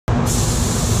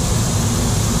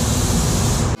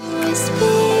always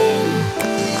been.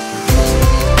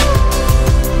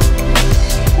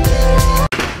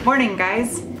 Morning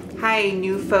guys. Hi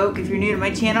new folk. If you're new to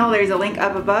my channel, there's a link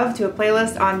up above to a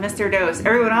playlist on Mr. Dose.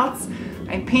 Everyone else,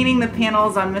 I'm painting the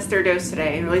panels on Mr. Dose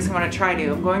today, or at least I'm going to try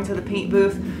to. I'm going to the paint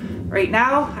booth right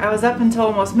now. I was up until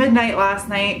almost midnight last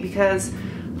night because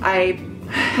I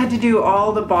had to do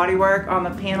all the body work on the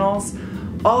panels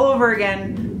all over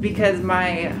again because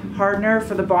my hardener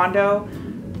for the Bondo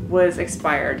was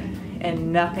expired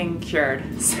and nothing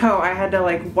cured. So I had to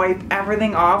like wipe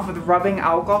everything off with rubbing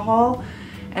alcohol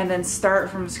and then start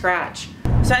from scratch.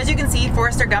 So as you can see,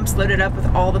 Forrester Gump's loaded up with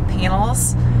all the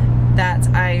panels that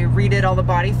I redid all the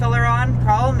body filler on.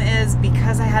 Problem is,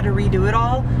 because I had to redo it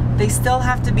all, they still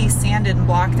have to be sanded and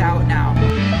blocked out now.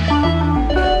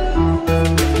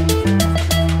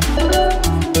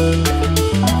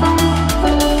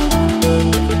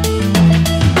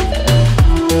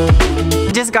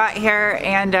 Just got here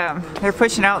and they're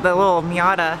pushing out the little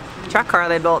Miata truck car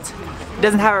they built. It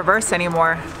doesn't have reverse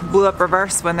anymore. Blew up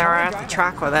reverse when they were at the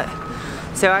track with it.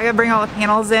 So I gotta bring all the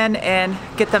panels in and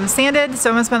get them sanded.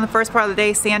 So I'm gonna spend the first part of the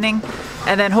day sanding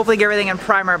and then hopefully get everything in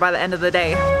primer by the end of the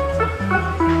day.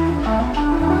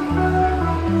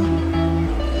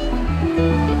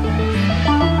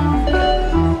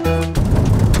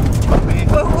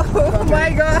 Oh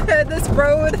my god, this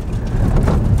road.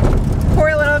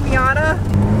 Poor little Miata.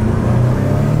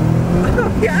 Oh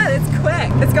god, it's quick.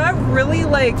 It's got really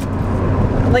like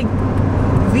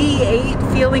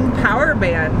V8 feeling power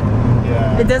band.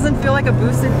 Yeah. It doesn't feel like a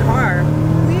boosted car.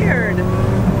 Weird.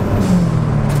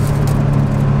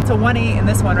 It's a 1.8 in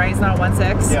this one, right? It's not a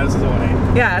 1.6? Yeah, this is a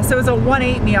 1.8. Yeah, so it's a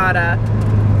 1.8 Miata.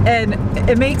 And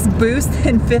it makes boost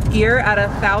in 5th gear at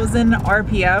 1,000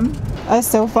 RPM. That's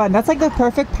so fun. That's like the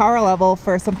perfect power level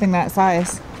for something that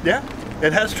size. Yeah,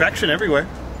 it has traction everywhere.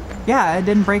 Yeah, it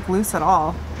didn't break loose at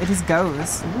all. It just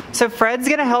goes. So Fred's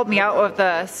gonna help me out with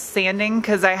the sanding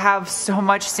because I have so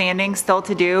much sanding still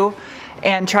to do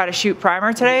and try to shoot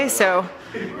primer today. So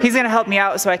he's gonna help me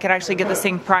out so I can actually get this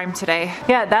thing primed today.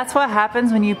 Yeah, that's what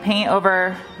happens when you paint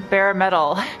over bare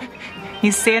metal.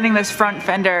 He's sanding this front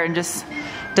fender and just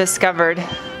discovered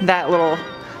that little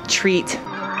treat.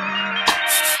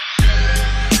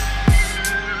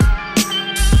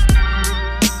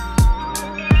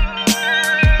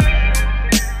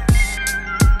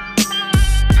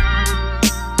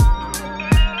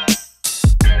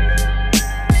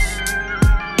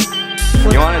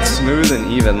 You want it smooth and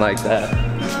even like that.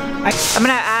 I'm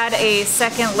gonna add a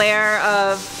second layer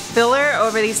of filler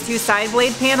over these two side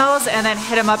blade panels and then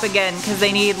hit them up again because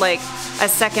they need like a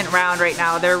second round right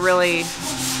now. They're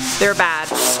bad.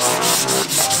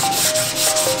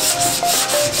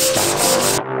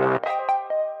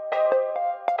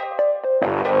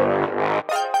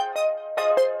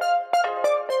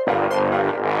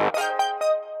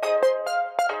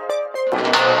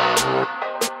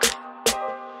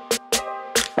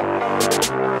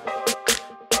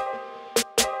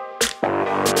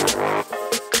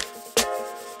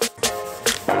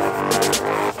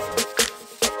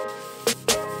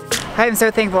 I am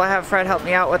so thankful I have Fred help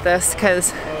me out with this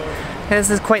because this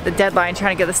is quite the deadline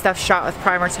trying to get the stuff shot with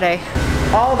primer today.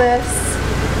 All this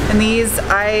and these,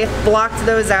 I blocked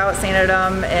those out, sanded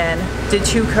them, and did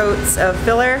 2 coats of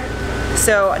filler.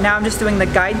 So now I'm just doing the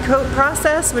guide coat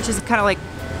process, which is kind of like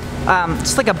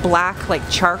just like a black, like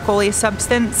charcoal-y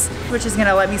substance, which is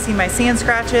gonna let me see my sand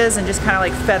scratches and just kind of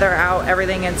like feather out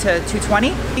everything into 220.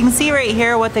 You can see right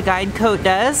here what the guide coat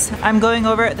does. I'm going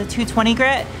over at the 220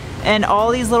 grit, and all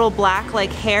these little black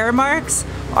like hair marks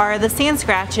are the sand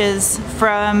scratches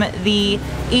from the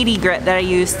 80 grit that I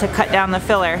used to cut down the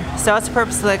filler. So that's the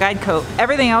purpose of the guide coat.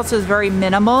 Everything else was very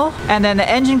minimal. And then the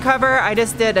engine cover, I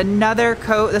just did another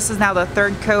coat. This is now the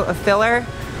 3rd coat of filler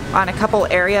on a couple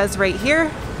areas right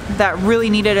here that really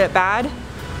needed it bad.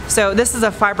 So this is a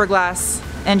fiberglass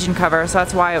engine cover, so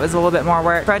that's why it was a little bit more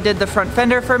work. Fred did the front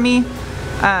fender for me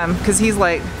because he's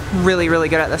like really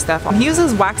good at this stuff. He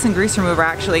uses wax and grease remover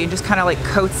actually and just kind of like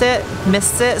coats it,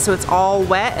 mists it so it's all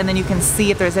wet, and then you can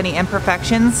see if there's any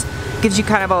imperfections. Gives you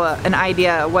kind of an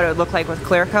idea of what it would look like with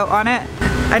clear coat on it.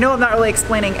 I know I'm not really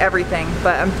explaining everything,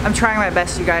 but I'm trying my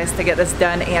best, you guys, to get this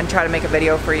done and try to make a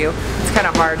video for you. It's kind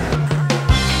of hard.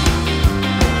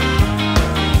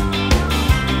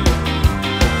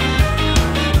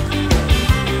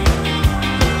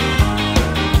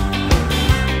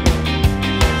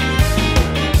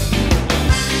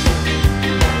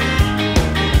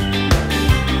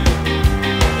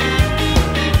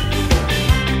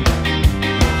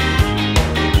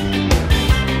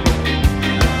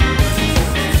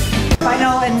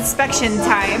 production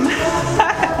time.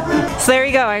 So there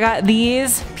you go, I got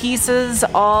these pieces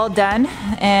all done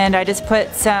and I just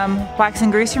put some wax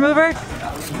and grease remover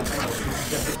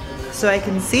so I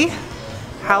can see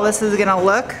how this is gonna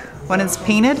look when it's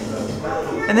painted.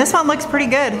 And this one looks pretty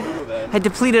good. I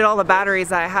depleted all the batteries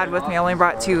that I had with me, I only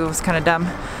brought 2, it was kind of dumb.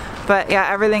 But yeah,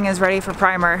 everything is ready for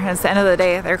primer and it's the end of the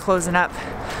day, they're closing up.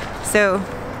 So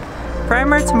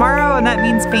primer tomorrow and that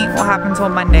means paint will happen until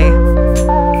Monday.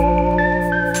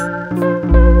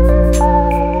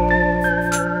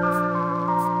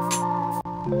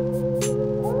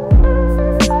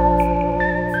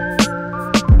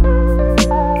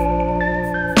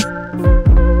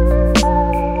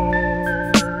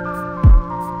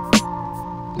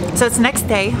 So it's next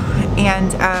day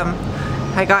and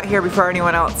I got here before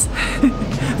anyone else.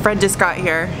 Fred just got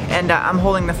here and I'm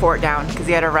holding the fort down because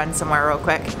he had to run somewhere real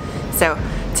quick. So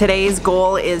today's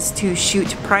goal is to shoot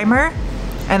primer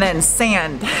and then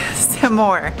sand some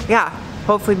more. Yeah,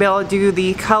 hopefully be able to do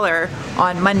the color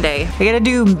on Monday. I gotta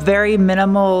do very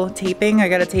minimal taping. I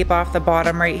gotta tape off the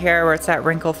bottom right here where it's that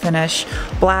wrinkle finish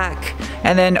black.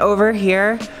 And then over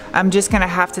here, I'm just gonna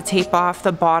have to tape off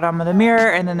the bottom of the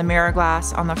mirror and then the mirror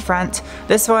glass on the front.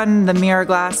 This one, the mirror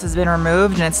glass has been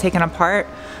removed and it's taken apart,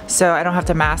 so I don't have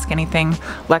to mask anything,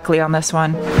 luckily on this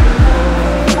one.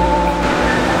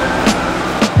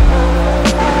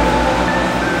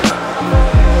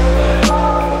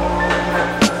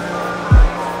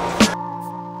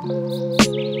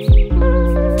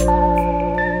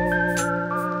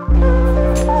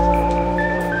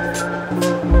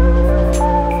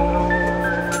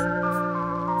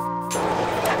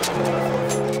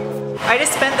 I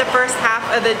just spent the first half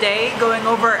of the day going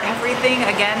over everything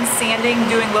again, sanding,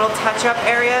 doing little touch-up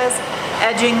areas,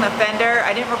 edging the fender.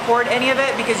 I didn't record any of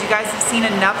it because you guys have seen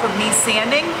enough of me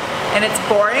sanding and it's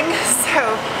boring. So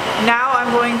now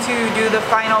I'm going to do the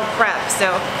final prep.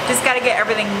 So just got to get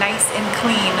everything nice and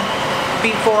clean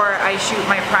before I shoot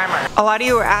my primer. A lot of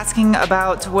you were asking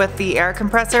about with the air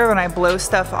compressor when I blow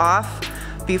stuff off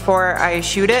before I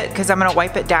shoot it, because I'm gonna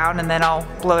wipe it down and then I'll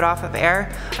blow it off of air.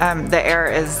 The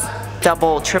air is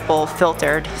double, triple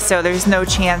filtered, so there's no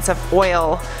chance of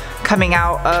oil coming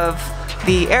out of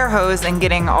the air hose and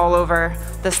getting all over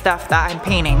the stuff that I'm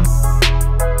painting.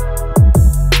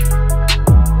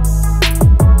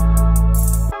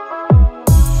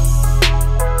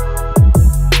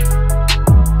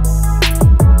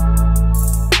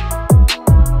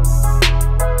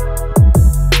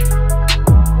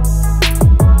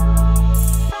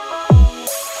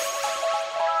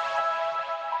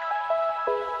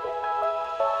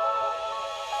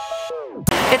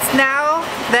 It's now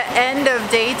the end of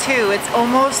day 2. It's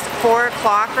almost 4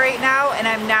 o'clock right now and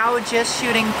I'm now just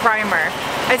shooting primer.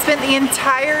 I spent the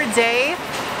entire day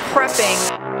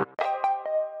prepping.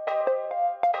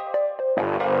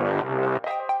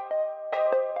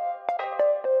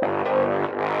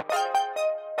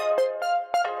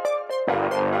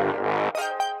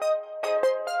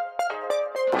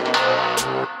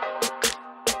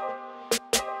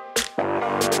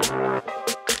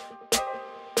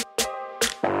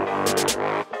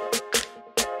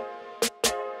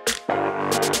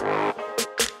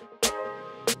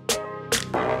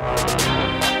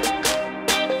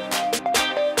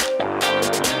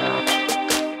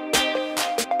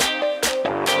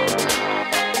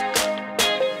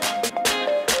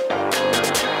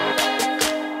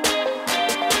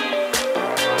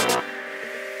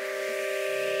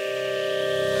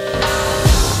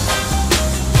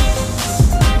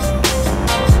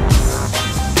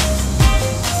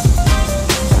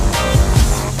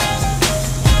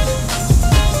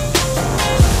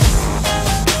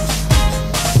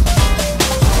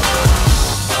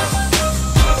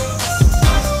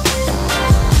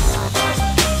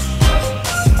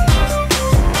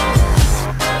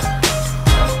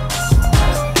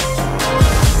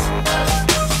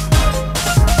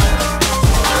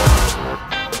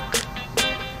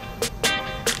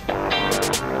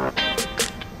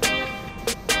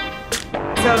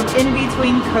 So I'm in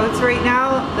between coats right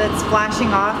now that's flashing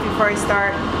off before I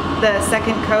start the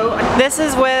second coat. This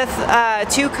is with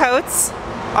 2 coats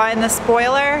on the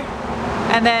spoiler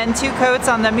and then 2 coats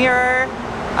on the mirror,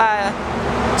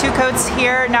 2 coats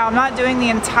here. Now I'm not doing the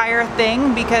entire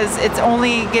thing because it's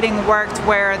only getting worked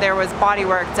where there was body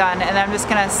work done, and I'm just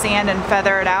gonna sand and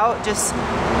feather it out just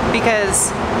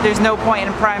because there's no point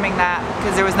in priming that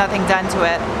because there was nothing done to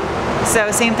it.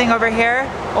 So same thing over here,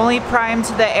 only primed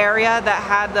the area that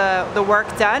had the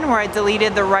work done where I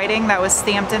deleted the writing that was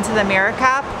stamped into the mirror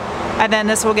cap, and then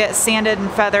this will get sanded and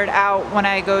feathered out when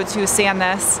I go to sand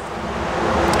this.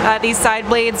 These side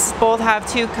blades both have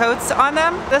 2 coats on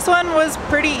them. This one was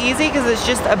pretty easy because it's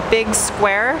just a big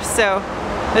square, so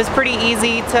it was pretty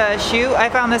easy to shoot. I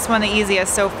found this one the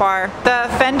easiest so far. The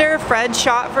fender Fred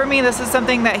shot for me. This is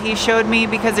something that he showed me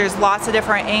because there's lots of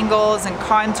different angles and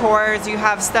contours. You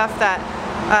have stuff that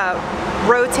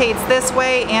rotates this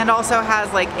way and also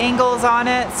has like angles on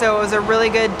it, so it was a really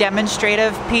good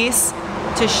demonstrative piece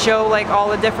to show like all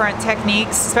the different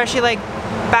techniques, especially like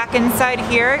back inside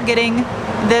here, getting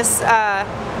this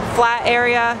flat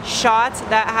area shot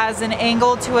that has an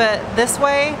angle to it this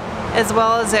way as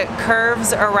well as it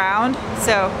curves around,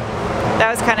 so that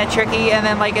was kind of tricky. And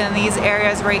then like in these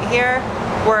areas right here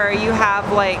where you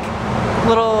have like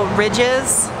little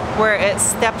ridges where it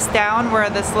steps down where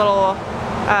this little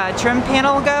trim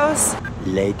panel goes.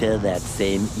 Later that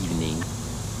same evening.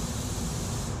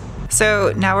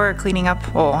 So now we're cleaning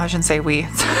up, well, I shouldn't say we,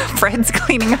 Fred's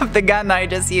cleaning up the gun that I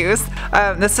just used.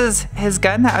 This is his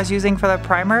gun that I was using for the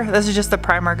primer. This is just the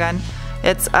primer gun.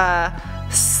 It's a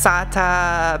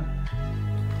SATA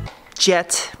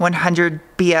Jet 100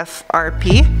 BF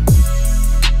RP.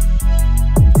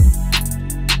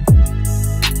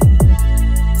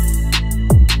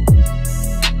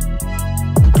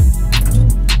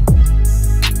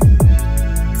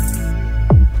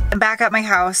 Back at my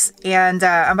house, and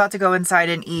I'm about to go inside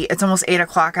and eat. It's almost 8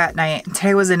 o'clock at night.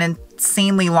 Today was an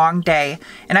insanely long day,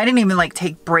 and I didn't even like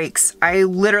take breaks. I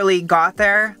literally got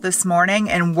there this morning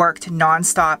and worked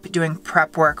nonstop doing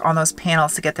prep work on those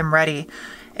panels to get them ready.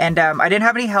 And I didn't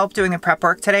have any help doing the prep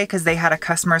work today because they had a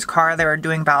customer's car they were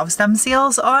doing valve stem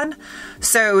seals on.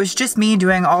 So it was just me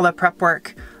doing all the prep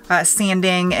work.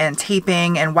 Sanding and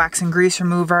taping and wax and grease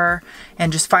remover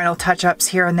and just final touch-ups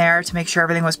here and there to make sure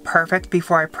everything was perfect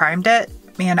before I primed it.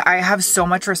 Man, I have so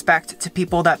much respect to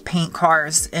people that paint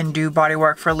cars and do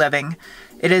bodywork for a living.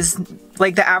 It is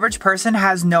like the average person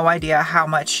has no idea how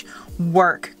much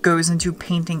work goes into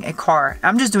painting a car.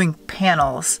 I'm just doing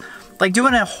panels. Like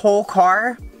doing a whole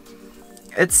car,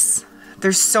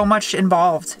 there's so much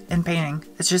involved in painting.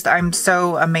 It's just, I'm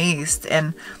so amazed,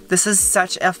 and this is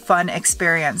such a fun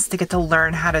experience to get to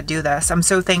learn how to do this. I'm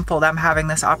so thankful that I'm having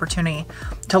this opportunity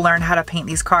to learn how to paint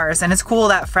these cars, and it's cool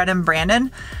that Fred and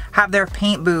Brandon have their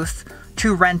paint booth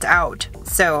to rent out.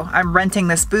 So I'm renting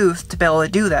this booth to be able to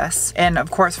do this. And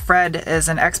of course, Fred is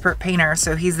an expert painter,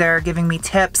 so he's there giving me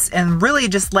tips and really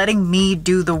just letting me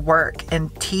do the work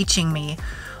and teaching me.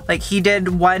 Like he did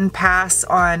one pass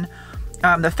on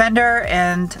the fender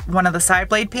and one of the side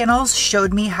blade panels,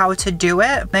 showed me how to do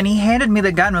it. Then he handed me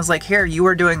the gun, was like, here, you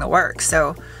were doing the work.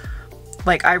 So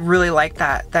like, I really like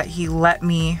that he let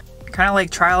me kind of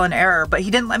like trial and error, but he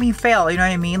didn't let me fail, you know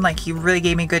what I mean? Like he really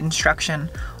gave me good instruction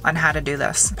on how to do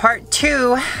this. Part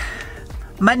 2,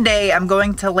 Monday, I'm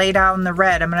going to lay down the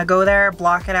red. I'm gonna go there,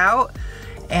 block it out,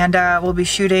 and we'll be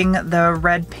shooting the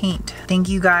red paint. Thank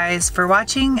you guys for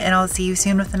watching, and I'll see you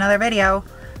soon with another video.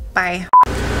 Bye.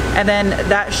 And then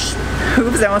that,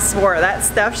 oops, I almost swore, that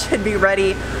stuff should be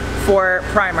ready for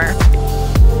primer.